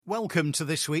Welcome to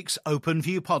this week's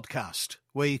OpenView podcast,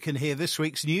 where you can hear this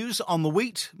week's news on the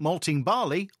wheat, malting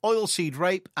barley, oilseed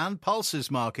rape and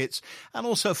pulses markets, and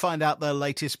also find out their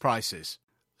latest prices.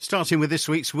 Starting with this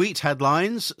week's wheat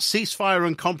headlines, ceasefire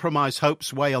and compromise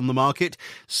hopes weigh on the market,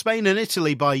 Spain and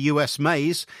Italy buy US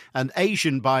maize, and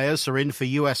Asian buyers are in for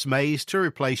US maize to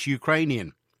replace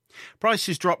Ukrainian.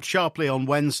 Prices dropped sharply on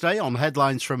Wednesday on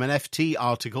headlines from an FT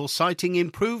article citing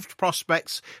improved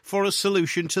prospects for a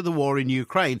solution to the war in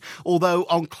Ukraine, although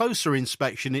on closer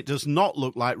inspection it does not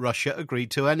look like Russia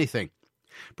agreed to anything.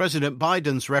 President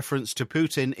Biden's reference to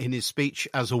Putin in his speech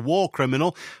as a war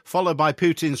criminal, followed by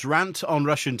Putin's rant on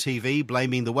Russian TV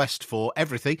blaming the West for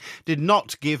everything, did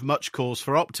not give much cause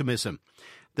for optimism.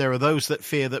 There are those that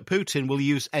fear that Putin will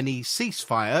use any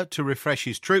ceasefire to refresh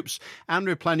his troops and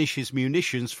replenish his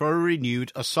munitions for a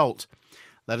renewed assault.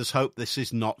 Let us hope this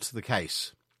is not the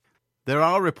case. There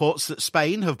are reports that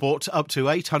Spain have bought up to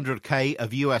 800k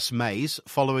of US maize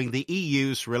following the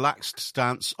EU's relaxed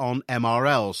stance on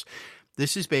MRLs.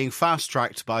 This is being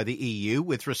fast-tracked by the EU,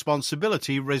 with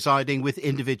responsibility residing with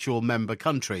individual member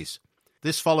countries.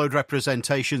 This followed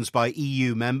representations by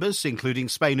EU members, including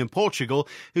Spain and Portugal,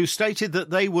 who stated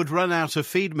that they would run out of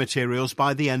feed materials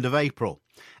by the end of April.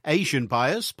 Asian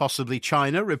buyers, possibly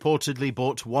China, reportedly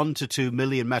bought 1 to 2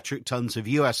 million metric tons of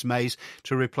US maize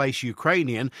to replace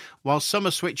Ukrainian, while some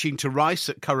are switching to rice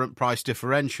at current price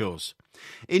differentials.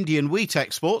 Indian wheat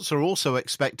exports are also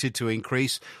expected to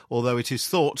increase, although it is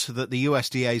thought that the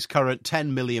USDA's current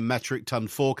 10 million metric ton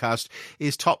forecast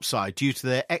is topside due to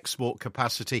their export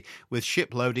capacity, with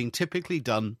shiploading typically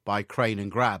done by crane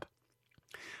and grab.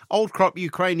 Old crop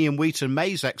Ukrainian wheat and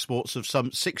maize exports of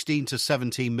some 16 to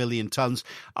 17 million tonnes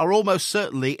are almost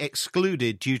certainly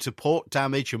excluded due to port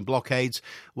damage and blockades,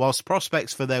 whilst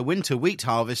prospects for their winter wheat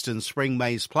harvest and spring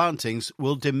maize plantings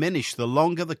will diminish the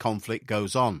longer the conflict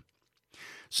goes on.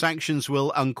 Sanctions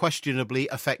will unquestionably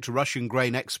affect Russian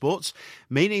grain exports,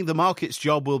 meaning the market's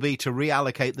job will be to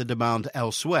reallocate the demand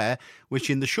elsewhere, which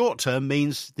in the short term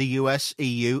means the US,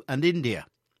 EU and India.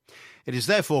 It is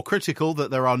therefore critical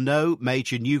that there are no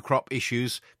major new crop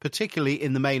issues, particularly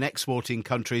in the main exporting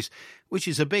countries, which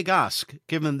is a big ask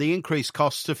given the increased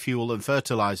costs of fuel and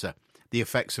fertiliser, the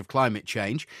effects of climate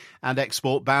change, and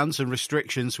export bans and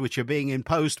restrictions which are being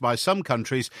imposed by some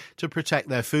countries to protect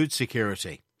their food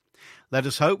security. Let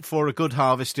us hope for a good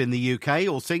harvest in the UK,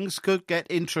 or things could get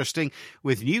interesting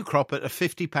with new crop at a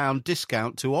 £50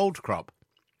 discount to old crop.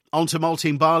 On to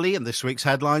malting barley and this week's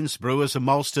headlines. Brewers and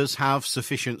maltsters have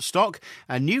sufficient stock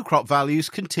and new crop values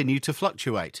continue to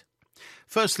fluctuate.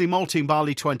 Firstly, malting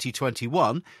barley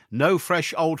 2021. No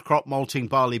fresh old crop malting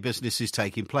barley business is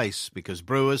taking place because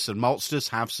brewers and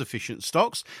maltsters have sufficient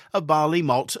stocks of barley,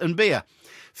 malt and beer.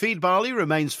 Feed barley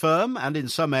remains firm and in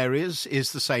some areas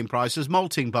is the same price as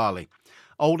malting barley.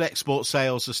 Old export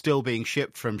sales are still being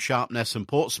shipped from Sharpness and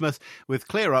Portsmouth, with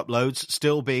clear uploads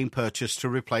still being purchased to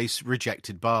replace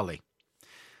rejected barley.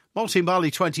 Malting barley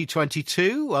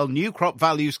 2022, well, new crop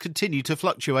values continue to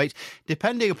fluctuate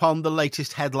depending upon the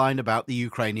latest headline about the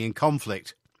Ukrainian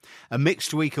conflict. A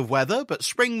mixed week of weather, but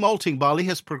spring malting barley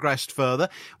has progressed further,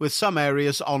 with some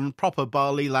areas on proper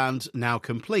barley land now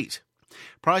complete.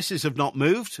 Prices have not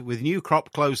moved, with new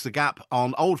crop closed the gap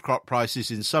on old crop prices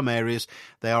in some areas.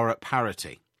 They are at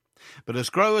parity. But as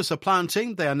growers are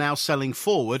planting, they are now selling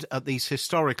forward at these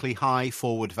historically high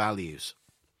forward values.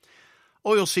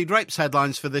 Oilseed rape's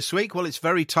headlines for this week. Well, it's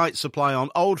very tight supply on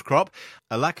old crop.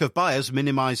 A lack of buyers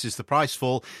minimises the price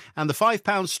fall, and the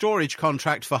 £5 storage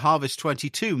contract for Harvest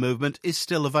 22 movement is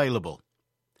still available.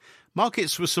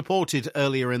 Markets were supported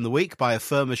earlier in the week by a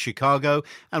firmer Chicago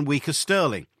and weaker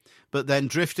sterling, but then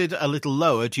drifted a little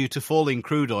lower due to falling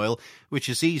crude oil, which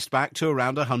has eased back to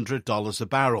around $100 a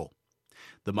barrel.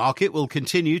 The market will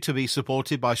continue to be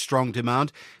supported by strong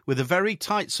demand, with a very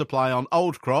tight supply on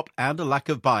old crop and a lack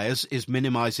of buyers is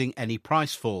minimising any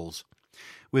price falls.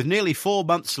 With nearly 4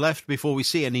 months left before we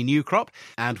see any new crop,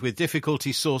 and with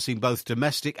difficulty sourcing both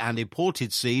domestic and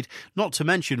imported seed, not to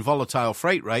mention volatile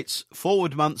freight rates,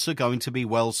 forward months are going to be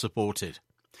well supported.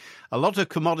 A lot of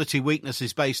commodity weakness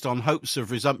is based on hopes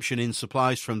of resumption in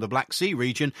supplies from the Black Sea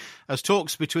region as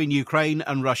talks between Ukraine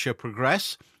and Russia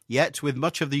progress. Yet, with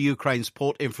much of the Ukraine's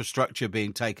port infrastructure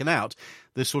being taken out,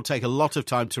 this will take a lot of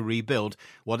time to rebuild,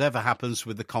 whatever happens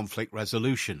with the conflict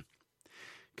resolution.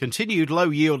 Continued low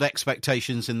yield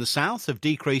expectations in the south have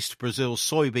decreased Brazil's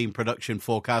soybean production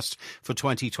forecast for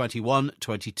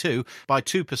 2021-22 by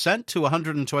 2% to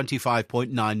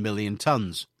 125.9 million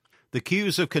tonnes. The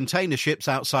queues of container ships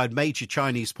outside major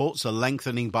Chinese ports are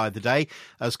lengthening by the day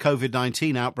as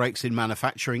COVID-19 outbreaks in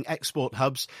manufacturing export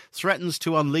hubs threatens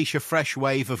to unleash a fresh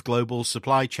wave of global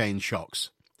supply chain shocks.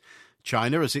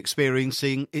 China is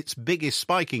experiencing its biggest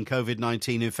spike in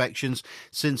COVID-19 infections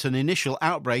since an initial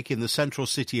outbreak in the central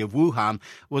city of Wuhan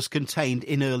was contained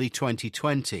in early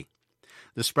 2020.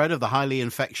 The spread of the highly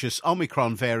infectious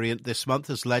Omicron variant this month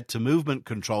has led to movement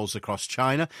controls across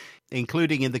China,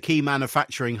 including in the key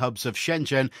manufacturing hubs of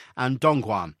Shenzhen and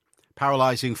Dongguan,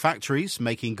 paralysing factories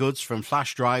making goods from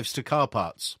flash drives to car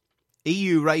parts.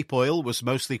 EU rape oil was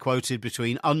mostly quoted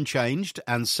between unchanged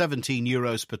and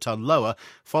 €17 per tonne lower,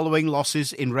 following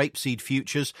losses in rapeseed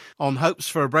futures on hopes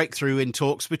for a breakthrough in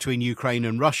talks between Ukraine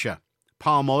and Russia.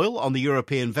 Palm oil on the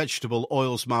European vegetable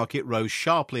oils market rose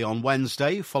sharply on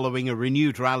Wednesday, following a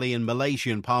renewed rally in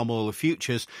Malaysian palm oil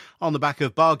futures on the back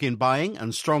of bargain buying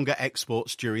and stronger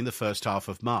exports during the first half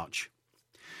of March.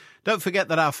 Don't forget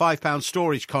that our £5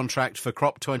 storage contract for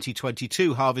crop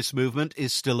 2022 harvest movement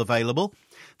is still available.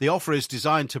 The offer is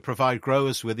designed to provide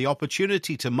growers with the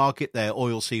opportunity to market their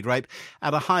oilseed rape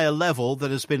at a higher level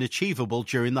than has been achievable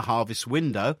during the harvest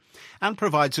window, and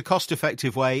provides a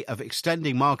cost-effective way of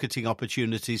extending marketing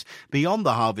opportunities beyond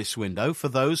the harvest window for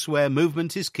those where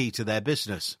movement is key to their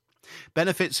business.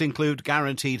 Benefits include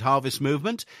guaranteed harvest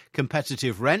movement,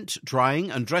 competitive rent,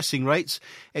 drying and dressing rates,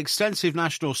 extensive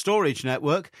national storage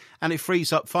network, and it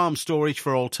frees up farm storage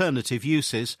for alternative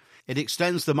uses. It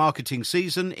extends the marketing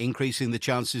season, increasing the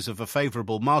chances of a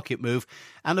favourable market move,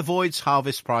 and avoids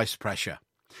harvest price pressure.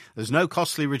 There's no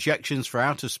costly rejections for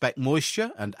out-of-spec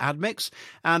moisture and admix,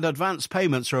 and advance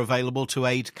payments are available to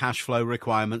aid cash flow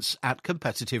requirements at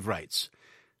competitive rates.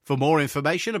 For more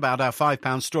information about our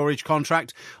 £5 storage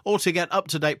contract, or to get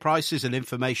up-to-date prices and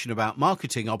information about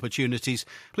marketing opportunities,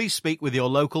 please speak with your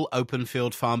local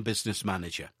Openfield Farm Business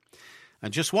Manager.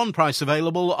 And just one price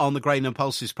available on the Grain and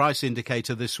Pulses price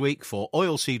indicator this week for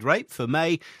oilseed rape for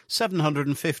May,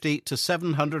 750 to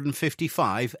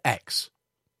 755x.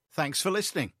 Thanks for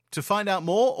listening. To find out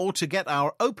more or to get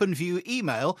our OpenView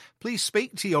email, please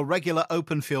speak to your regular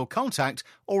Openfield contact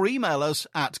or email us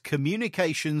at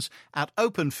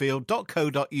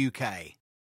communications@openfield.co.uk.